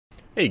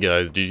Hey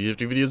guys,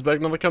 GTFDvideos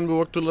back on the coming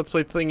walk to Let's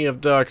Play thingy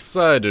of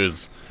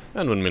Darksiders.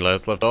 And when we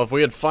last left off, we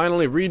had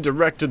finally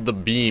redirected the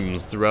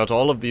beams throughout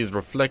all of these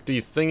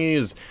reflecty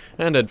thingies,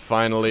 and had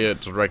finally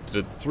directed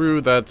it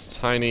through that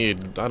tiny,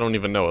 I don't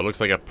even know, it looks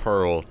like a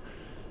pearl.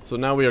 So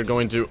now we are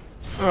going to,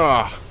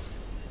 oh,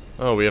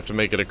 we have to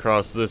make it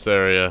across this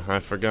area. I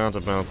forgot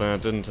about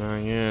that, didn't I?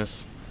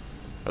 Yes.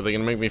 Are they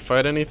gonna make me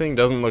fight anything?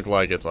 Doesn't look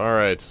like it.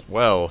 Alright,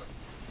 well,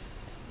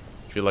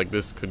 I feel like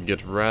this could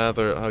get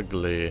rather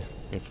ugly,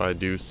 if I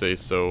do say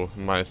so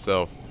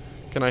myself.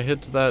 Can I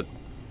hit that?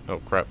 Oh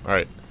crap,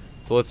 alright.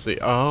 So let's see.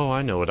 Oh,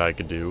 I know what I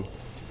could do.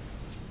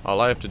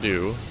 All I have to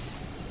do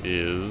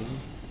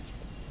is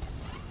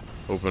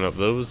open up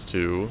those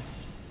two.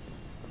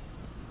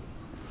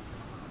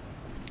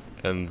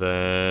 And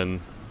then...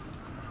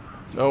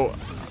 No.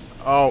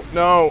 Oh,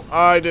 no!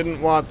 I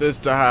didn't want this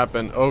to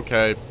happen.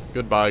 Okay.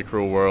 Goodbye,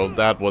 cruel world.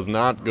 That was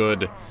not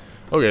good.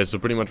 Okay, so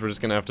pretty much we're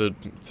just gonna have to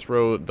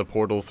throw the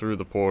portal through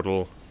the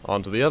portal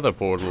onto the other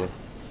portal,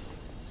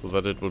 so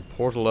that it would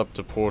portal up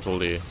to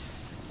Portal-y.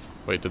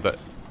 Wait, did that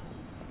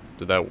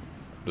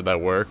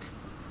work?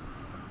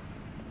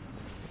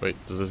 Wait,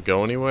 does this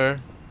go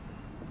anywhere?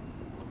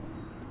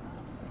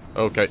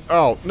 Okay.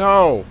 Oh,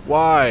 no!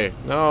 Why?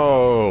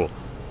 No!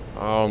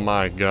 Oh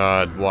my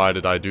god, why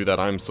did I do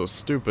that? I'm so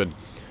stupid.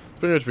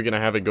 Pretty much we're gonna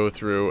have it go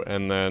through,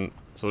 and then...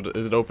 So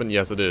is it open?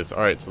 Yes, it is.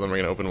 Alright, so then we're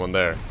gonna open one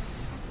there.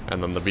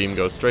 And then the beam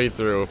goes straight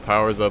through,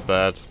 powers up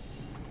that.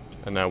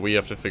 And now we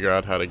have to figure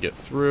out how to get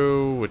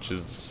through, which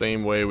is the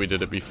same way we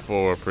did it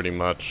before, pretty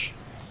much.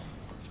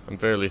 I'm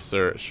fairly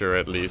sure,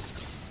 at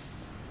least.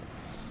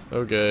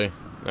 Okay,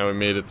 now we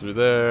made it through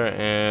there,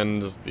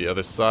 and the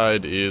other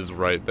side is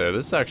right there.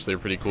 This is actually a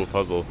pretty cool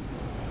puzzle.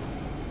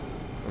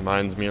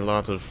 Reminds me a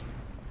lot of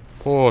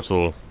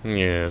Portal.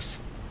 Yes,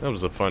 that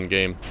was a fun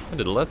game. I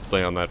did a Let's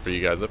Play on that for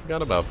you guys. I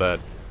forgot about that.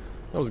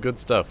 That was good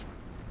stuff.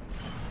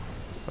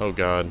 Oh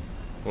god.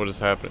 What is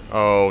happening?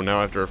 Oh, now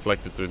I have to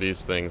reflect it through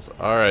these things.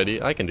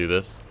 Alrighty, I can do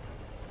this.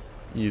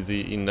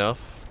 Easy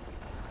enough.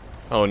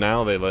 Oh,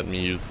 now they let me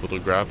use little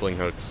grappling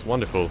hooks.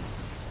 Wonderful.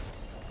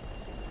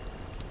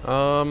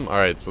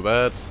 Alright, so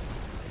that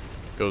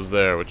goes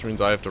there, which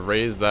means I have to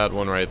raise that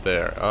one right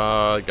there.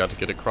 Got to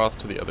get across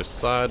to the other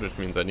side, which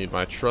means I need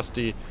my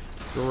trusty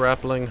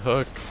grappling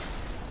hook,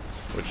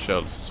 which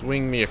shall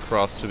swing me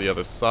across to the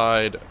other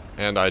side,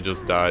 and I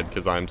just died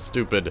because I'm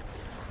stupid.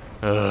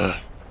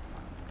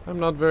 I'm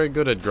not very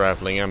good at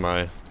grappling, am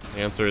I?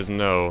 The answer is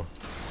no.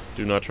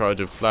 Do not try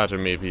to flatter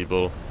me,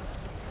 people,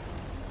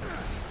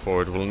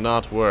 for it will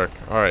not work.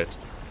 Alright,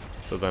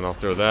 so then I'll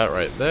throw that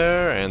right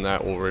there, and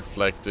that will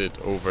reflect it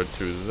over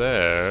to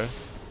there.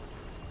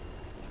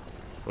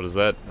 What is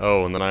that?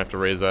 Oh, and then I have to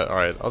raise that.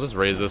 Alright, I'll just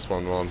raise this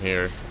one while I'm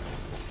here.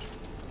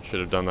 Should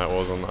have done that while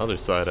I was on the other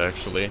side,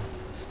 actually.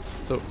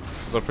 So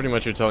pretty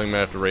much you're telling me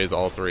I have to raise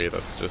all three.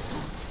 That's just...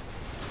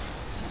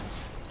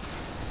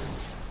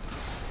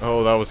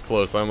 Oh, that was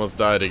close. I almost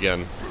died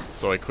again.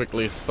 So I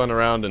quickly spun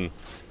around and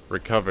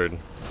recovered.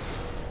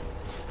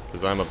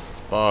 Because I'm a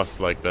boss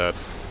like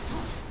that.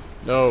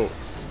 No.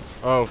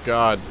 Oh,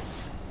 God.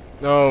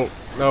 No.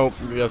 No.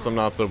 Yes, I'm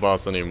not so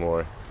boss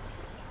anymore.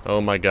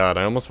 Oh my god.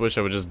 I almost wish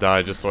I would just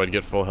die just so I'd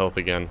get full health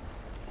again.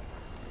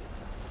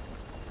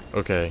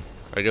 Okay.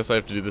 I guess I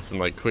have to do this in,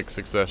 like, quick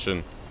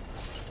succession.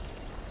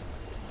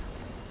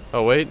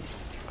 Oh, wait.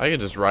 I could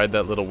just ride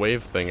that little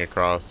wave thing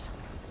across.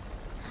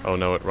 Oh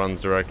no, it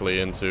runs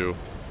directly into...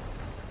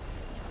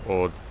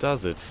 Or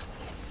does it?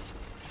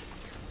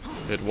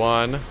 Hit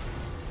one.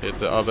 Hit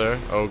the other.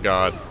 Oh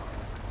god.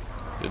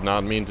 Did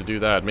not mean to do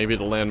that. Maybe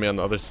it'll land me on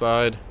the other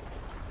side.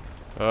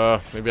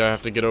 Maybe I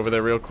have to get over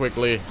there real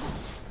quickly.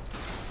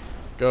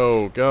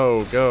 Go,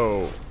 go,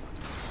 go.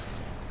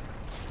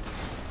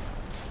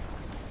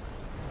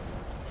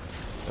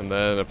 And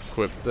then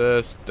equip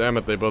this. Damn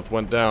it, they both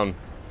went down.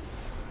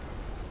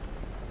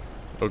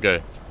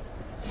 Okay.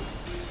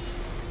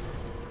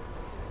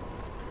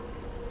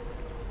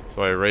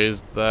 So I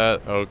raised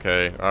that.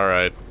 Okay,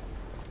 alright.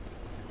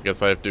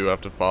 Guess I do have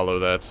to follow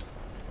that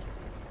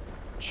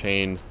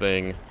chain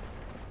thing.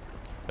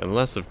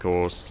 Unless, of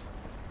course...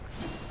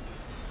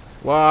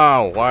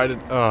 Wow, why did...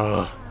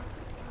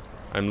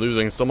 I'm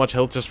losing so much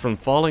health just from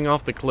falling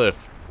off the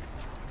cliff.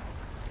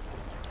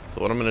 So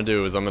what I'm gonna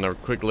do is I'm gonna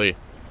quickly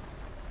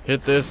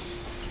hit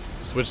this,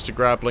 switch to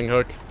grappling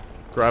hook,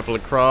 grapple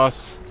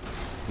across,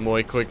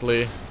 more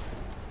quickly.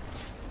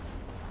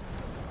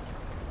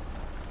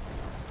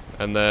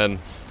 And then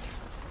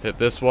hit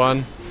this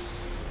one,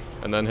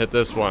 and then hit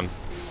this one.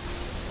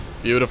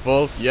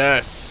 Beautiful,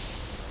 yes!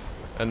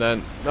 And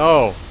then,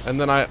 no! And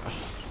then I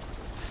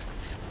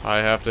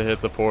have to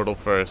hit the portal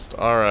first.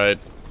 Alright.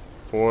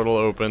 Portal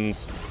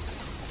opens.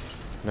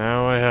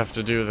 Now I have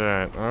to do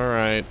that.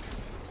 Alright.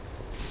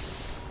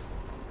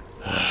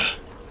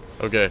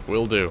 Okay,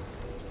 will do.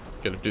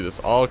 Gotta do this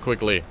all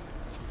quickly.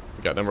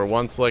 We got number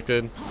 1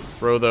 selected.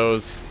 Throw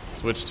those.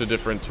 Switch to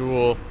different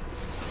tool.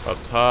 Up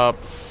top.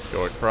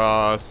 Go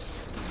across.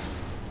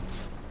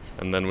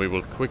 And then we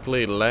will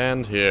quickly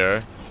land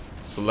here.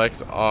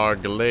 Select our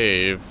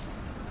glaive.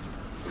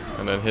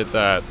 and then hit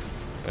that.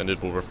 And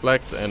it will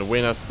reflect and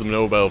win us the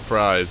Nobel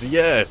Prize.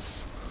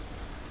 Yes!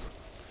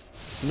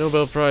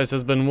 Nobel Prize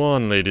has been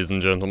won, ladies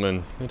and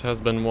gentlemen. It has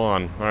been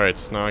won.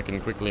 Alright, now I can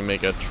quickly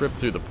make a trip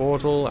through the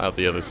portal, out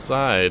the other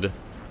side,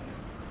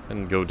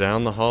 and go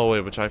down the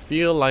hallway, which I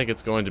feel like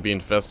it's going to be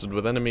infested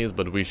with enemies,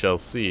 but we shall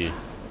see.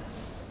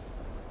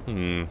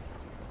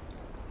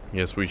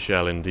 Yes, we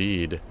shall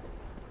indeed.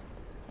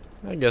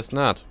 I guess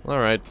not.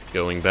 Alright,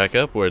 going back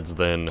upwards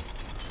then.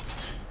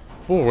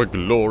 For a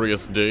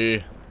glorious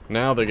day.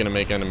 Now they're gonna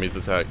make enemies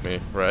attack me,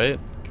 right?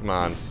 Come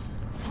on.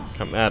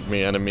 Come at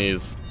me,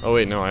 enemies. Oh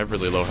wait, no, I have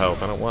really low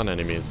health. I don't want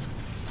enemies.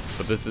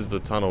 But this is the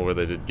tunnel where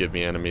they did give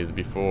me enemies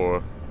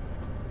before.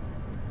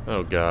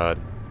 Oh god.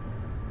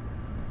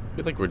 I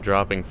feel like we're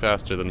dropping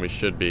faster than we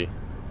should be.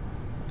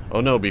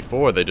 Oh no,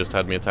 before they just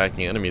had me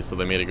attacking enemies, so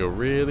they made it go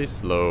really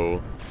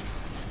slow.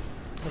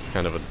 That's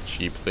kind of a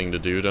cheap thing to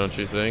do, don't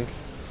you think?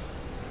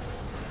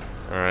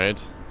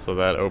 Alright, so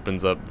that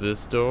opens up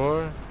this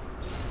door.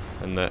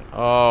 And that...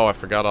 Oh, I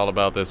forgot all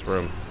about this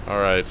room.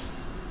 Alright.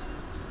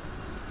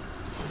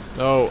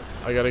 No,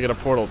 I gotta get a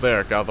portal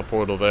there. Got the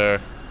portal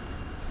there.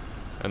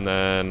 And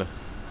then...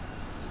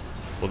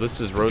 Will this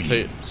just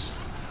rotate? Beams.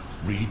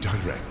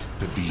 Redirect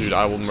the beams. Dude,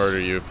 I will murder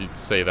you if you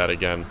say that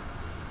again.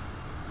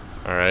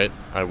 Alright,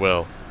 I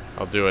will.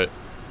 I'll do it.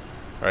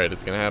 Alright,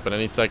 it's gonna happen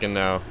any second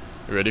now.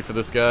 You ready for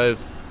this,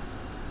 guys?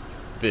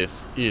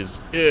 This is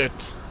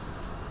it!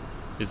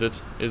 Is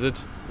it? Is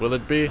it? Will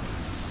it be?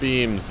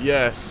 Beams,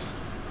 yes!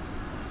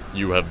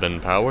 You have been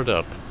powered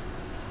up.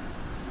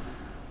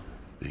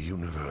 The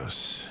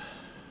universe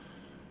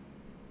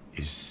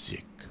is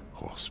sick,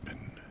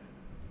 Horseman.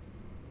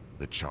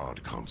 The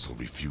Charred Council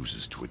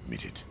refuses to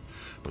admit it,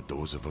 but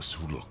those of us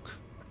who look,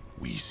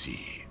 we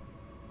see.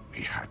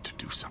 We had to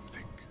do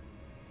something.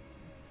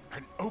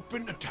 An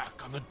open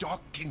attack on the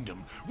Dark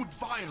Kingdom would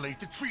violate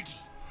the treaty.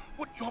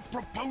 What you're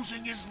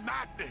proposing is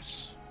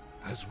madness.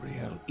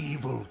 Azrael,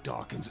 evil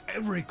darkens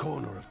every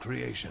corner of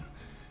creation.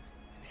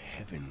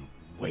 Heaven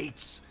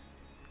waits.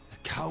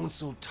 The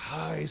Council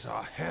ties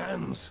our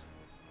hands.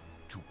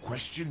 To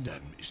question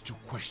them is to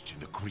question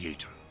the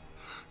Creator.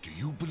 Do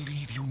you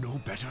believe you know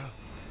better?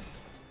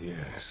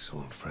 Yes,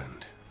 old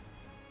friend.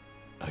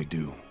 I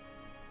do.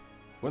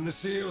 When the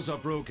seals are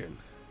broken,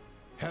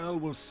 Hell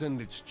will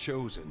send its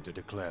chosen to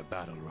declare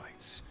battle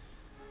rights.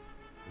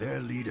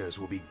 Their leaders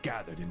will be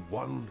gathered in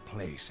one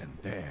place, and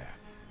there,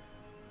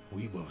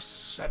 we will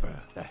sever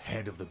the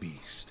head of the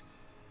beast.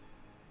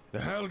 The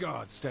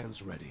Hellguard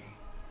stands ready.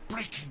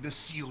 Breaking the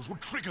seals will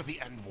trigger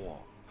the End War.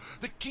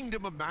 The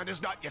Kingdom of Man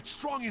is not yet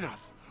strong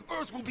enough.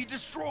 Earth will be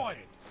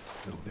destroyed.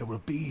 No, there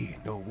will be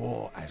no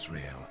war,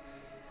 Azrael.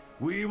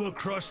 We will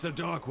crush the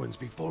Dark Ones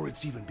before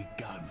it's even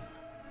begun.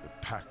 The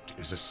Pact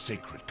is a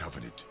sacred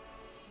covenant.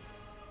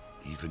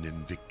 Even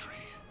in victory,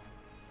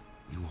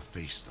 we will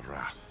face the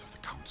wrath of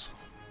the Council.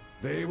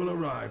 They will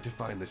arrive to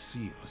find the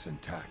seals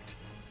intact.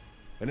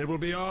 And it will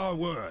be our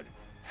word,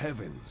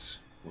 Heaven's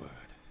word,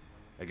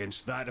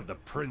 against that of the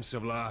Prince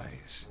of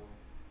Lies.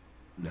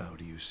 Now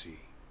do you see?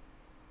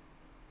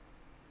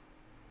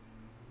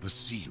 The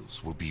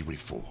seals will be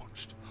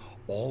reforged.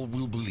 All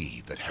will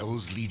believe that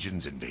Hell's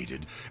legions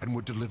invaded and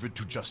were delivered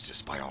to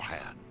justice by our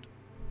hand.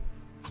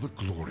 For the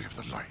glory of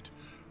the light,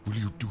 will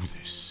you do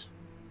this?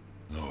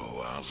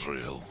 No,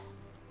 Azrael.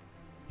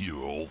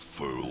 You old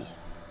fool.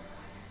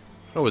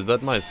 Oh, is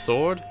that my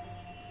sword?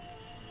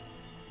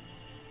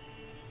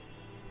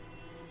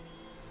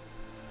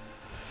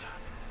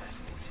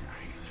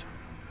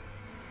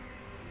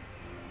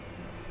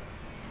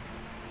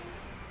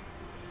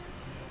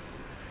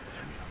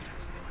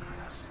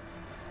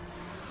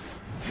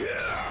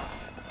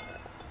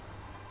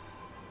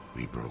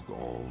 We broke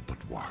all but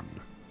one.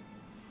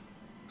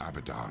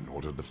 Abaddon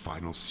ordered the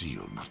final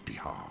seal not be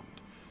harmed.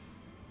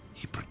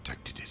 He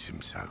protected it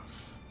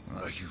himself.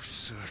 Are you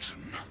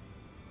certain?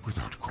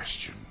 Without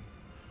question.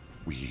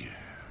 We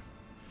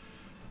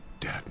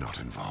dared not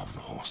involve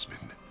the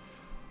Horsemen.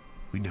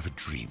 We never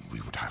dreamed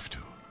we would have to,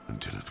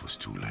 until it was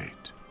too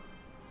late.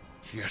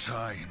 Yet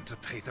I am to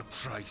pay the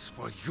price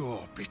for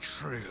your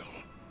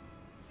betrayal.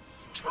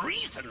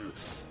 Treason!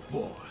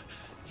 War.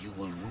 You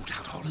will root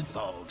out all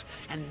involved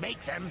and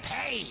make them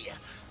pay.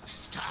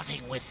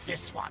 Starting with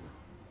this one.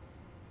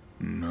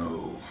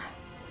 No.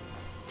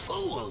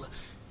 Fool!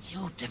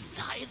 You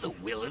deny the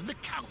will of the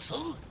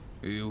Council?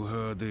 You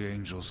heard the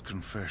Angel's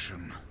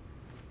confession.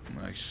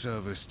 My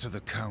service to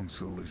the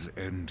Council is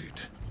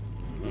ended.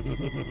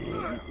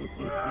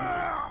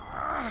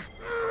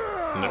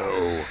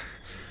 No.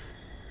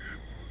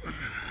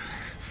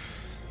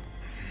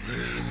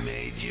 We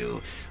made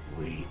you.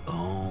 We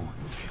own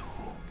you.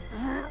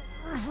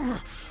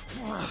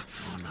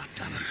 You're not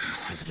done until you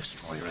find the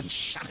Destroyer and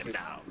shut him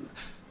down.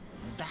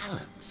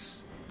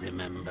 Balance,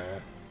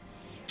 remember?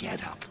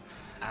 Get up.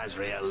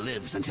 Azrael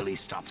lives until he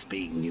stops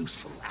being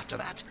useful. After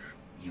that,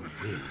 you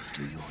will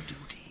do your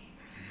duty.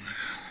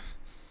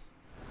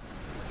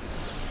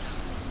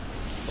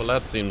 Well,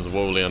 that seems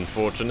woefully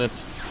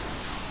unfortunate.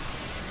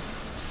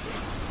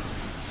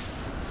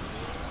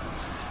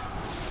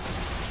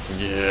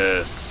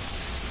 Yes.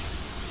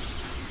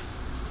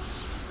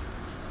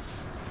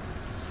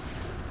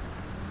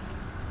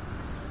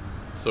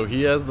 So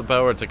he has the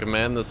power to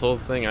command this whole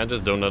thing? I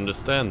just don't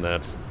understand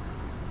that.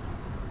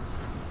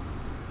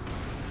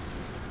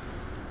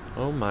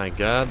 Oh my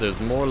god,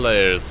 there's more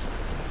layers.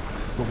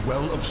 The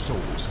Well of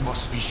Souls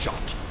must be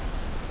shut.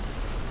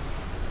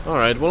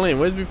 Alright, well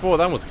anyways, before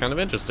that was kind of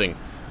interesting.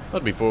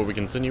 But before we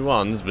continue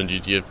on, this has been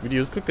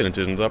GTFDvideos. Click the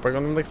notification bell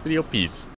on the next video. Peace.